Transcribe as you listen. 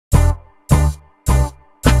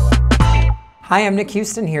Hi, I'm Nick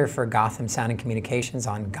Huston here for Gotham Sound and Communications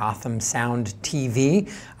on Gotham Sound TV.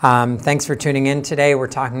 Thanks for tuning in today. We're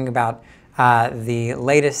talking about the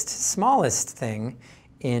latest, smallest thing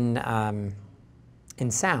in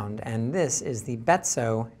sound, and this is the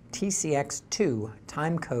Betso TCX-2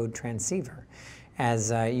 timecode transceiver. As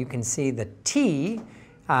you can see, the T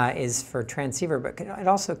is for transceiver, but it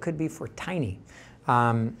also could be for tiny.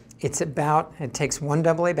 It takes one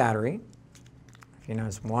AA battery. If you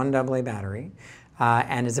notice, one AA battery,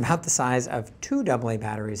 and is about the size of two AA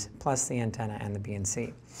batteries plus the antenna and the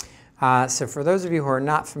BNC. So for those of you who are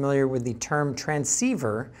not familiar with the term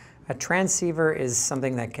transceiver, a transceiver is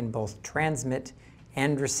something that can both transmit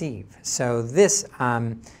and receive. So this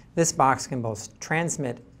box can both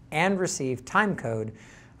transmit and receive timecode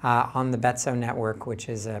on the Betso network, which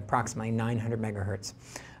is approximately 900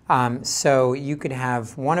 megahertz. So you could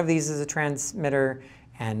have one of these as a transmitter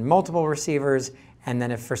and multiple receivers, and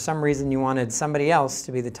then if for some reason you wanted somebody else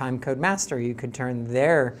to be the timecode master, you could turn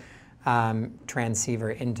their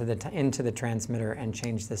transceiver into the transmitter and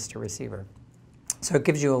change this to receiver. So it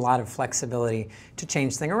gives you a lot of flexibility to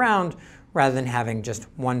change things around rather than having just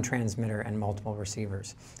one transmitter and multiple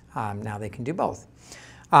receivers. Now they can do both.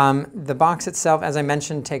 The box itself, as I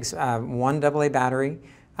mentioned, takes one AA battery.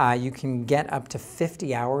 You can get up to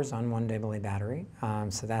 50 hours on one AA battery,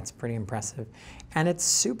 so that's pretty impressive. And it's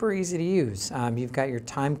super easy to use. You've got your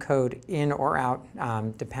time code in or out,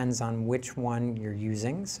 depends on which one you're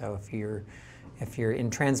using. So if you're in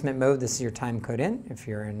transmit mode, this is your time code in. If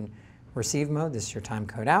you're in receive mode, this is your time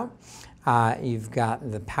code out. You've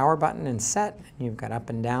got the power button and set, you've got up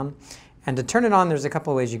and down. And to turn it on, there's a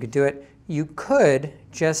couple of ways you could do it. You could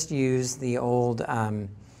just use the old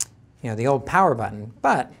the old power button,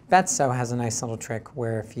 but Betso has a nice little trick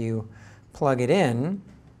where if you plug it in,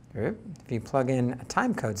 a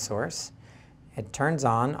timecode source, it turns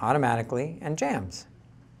on automatically and jams.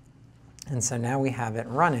 And so now we have it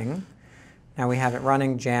running. Now we have it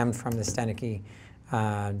running jammed from the Stenicky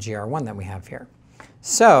GR1 that we have here.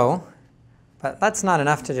 So, but that's not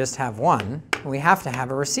enough to just have one. We have to have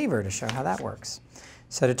a receiver to show how that works.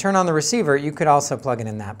 So to turn on the receiver, you could also plug it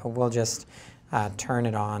in that, but we'll just turn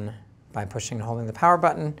it on by pushing and holding the power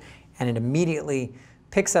button, and it immediately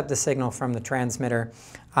picks up the signal from the transmitter.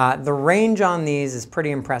 The range on these is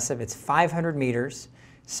pretty impressive. It's 500 meters,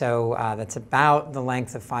 so that's about the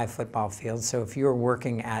length of 5 football fields. So if you're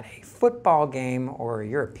working at a football game or a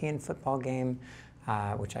European football game,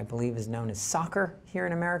 which I believe is known as soccer here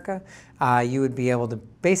in America, you would be able to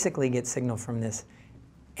basically get signal from this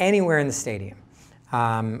anywhere in the stadium,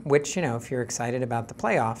 which, if you're excited about the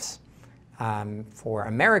playoffs, for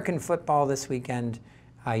American football this weekend,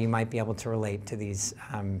 you might be able to relate to these,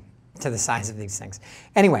 to the size of these things.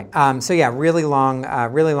 Anyway, so yeah, really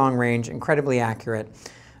long range, incredibly accurate.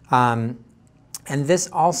 And this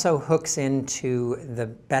also hooks into the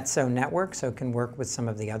Betso network, so it can work with some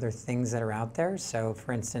of the other things that are out there. So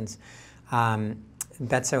for instance,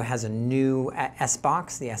 Betso has a new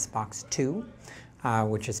S-Box, the S-Box 2,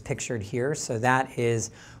 which is pictured here. So that is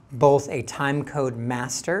both a timecode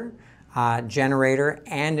master generator,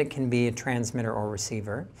 and it can be a transmitter or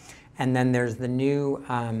receiver. And then there's the new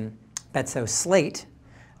Betso Slate,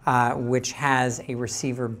 which has a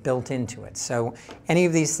receiver built into it. So any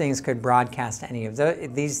of these things could broadcast any of those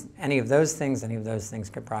things, any of those things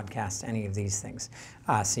could broadcast any of these things.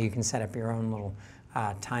 So you can set up your own little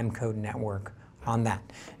timecode network on that.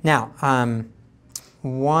 Now,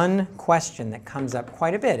 one question that comes up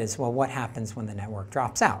quite a bit is, well, what happens when the network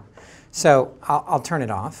drops out? So I'll turn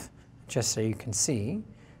it off, just so you can see.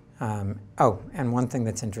 Oh, and one thing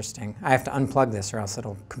that's interesting, I have to unplug this or else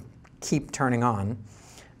it'll keep turning on.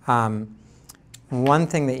 One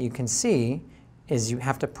thing that you can see is you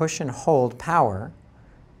have to push and hold power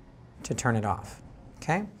to turn it off,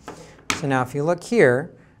 okay? So now if you look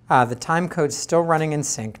here, the time code's still running in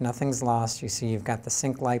sync, nothing's lost. You see you've got the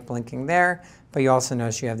sync light blinking there, but you also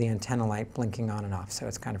notice you have the antenna light blinking on and off, so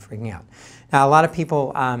it's kind of freaking out. Now a lot of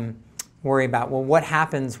people worry about, well, what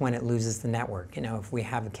happens when it loses the network? If we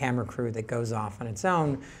have a camera crew that goes off on its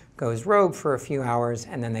own, goes rogue for a few hours,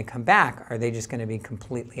 and then they come back, are they just going to be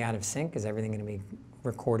completely out of sync? Is everything going to be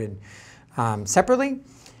recorded separately?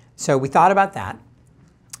 So we thought about that,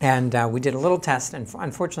 and we did a little test, and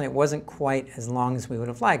unfortunately it wasn't quite as long as we would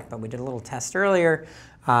have liked, but we did a little test earlier,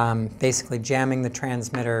 basically jamming the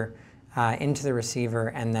transmitter into the receiver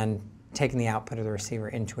and then taking the output of the receiver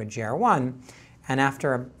into a GR1. And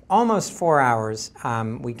after almost 4 hours,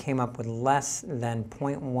 we came up with less than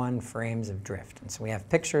 0.1 frames of drift. And so we have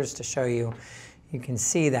pictures to show you. You can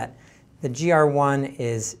see that the GR1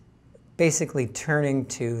 is basically turning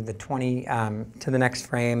to the next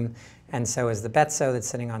frame, and so is the Betso that's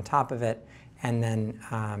sitting on top of it. And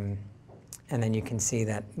then you can see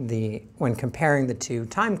that when comparing the two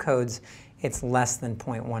time codes, it's less than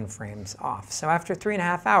 0.1 frames off. So after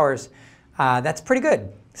 3.5 hours, that's pretty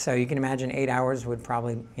good. So you can imagine 8 hours would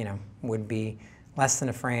probably, would be less than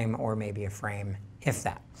a frame or maybe a frame, if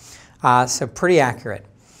that. So pretty accurate.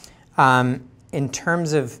 In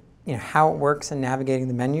terms of how it works in navigating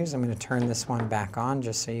the menus, I'm going to turn this one back on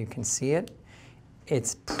just so you can see it.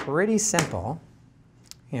 It's pretty simple.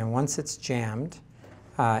 Once it's jammed,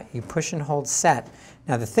 you push and hold set.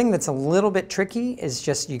 Now the thing that's a little bit tricky is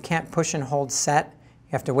just you can't push and hold set.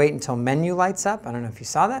 You have to wait until menu lights up. I don't know if you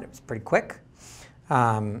saw that. It was pretty quick.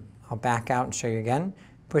 I'll back out and show you again.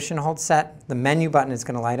 Push and hold set. The menu button is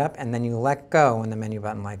going to light up, and then you let go when the menu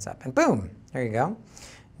button lights up. And boom, there you go.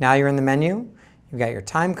 Now you're in the menu. You've got your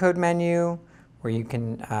timecode menu where you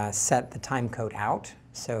can set the timecode out.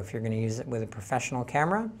 So if you're going to use it with a professional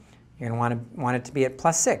camera, you're going to want it to be at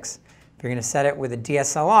 +6. If you're going to set it with a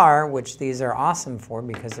DSLR, which these are awesome for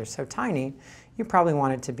because they're so tiny, you probably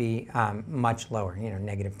want it to be much lower,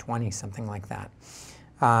 -20, something like that.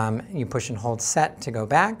 You push and hold set to go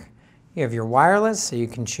back. You have your wireless, so you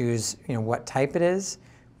can choose what type it is,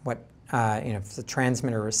 what if it's a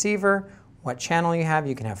transmitter or receiver, what channel you have.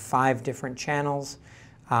 You can have 5 different channels.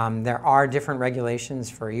 There are different regulations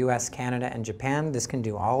for US, Canada, and Japan. This can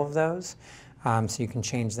do all of those. So you can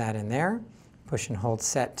change that in there. Push and hold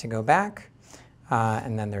set to go back.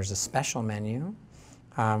 And then there's a special menu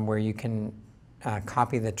where you can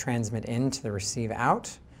copy the transmit in to the receive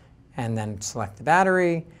out, and then select the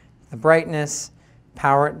battery, the brightness,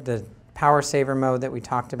 the power saver mode that we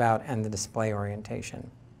talked about, and the display orientation.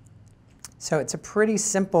 So it's a pretty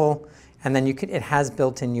simple, and then it has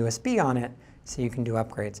built-in USB on it, so you can do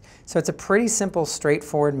upgrades. So it's a pretty simple,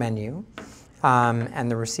 straightforward menu, and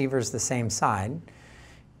the receiver's the same side.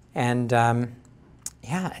 And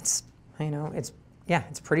yeah, it's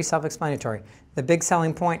pretty self-explanatory. The big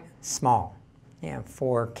selling point, small.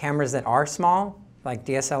 For cameras that are small, like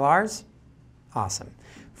DSLRs, awesome.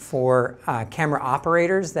 For camera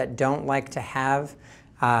operators that don't like to have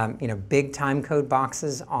big timecode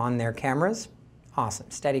boxes on their cameras, awesome.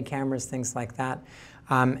 Steady cameras, things like that.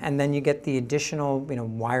 And then you get the additional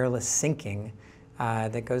wireless syncing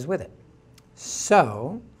that goes with it.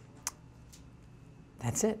 So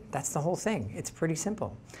that's it. That's the whole thing. It's pretty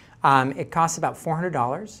simple. It costs about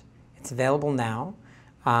 $400. It's available now.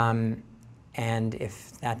 And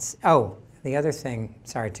if that's, the other thing,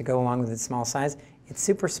 sorry, to go along with its small size, it's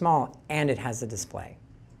super small and it has a display.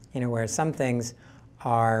 Whereas some things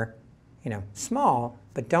are, small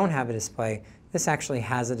but don't have a display, this actually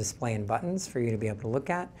has a display and buttons for you to be able to look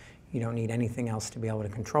at. You don't need anything else to be able to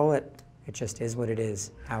control it. It just is what it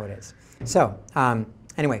is, how it is. So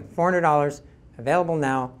anyway, $400, available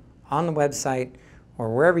now on the website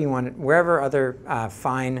or wherever you want it, wherever other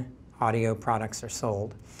fine audio products are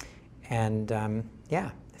sold. And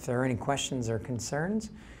yeah, if there are any questions or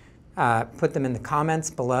concerns, put them in the comments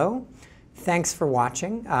below. Thanks for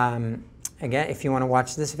watching. Again, if you want to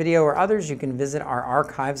watch this video or others, you can visit our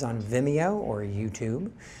archives on Vimeo or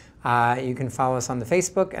YouTube. You can follow us on the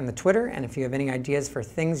Facebook and the Twitter, and if you have any ideas for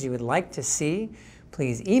things you would like to see,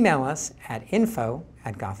 please email us at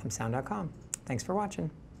info@gothamsound.com. Thanks for watching.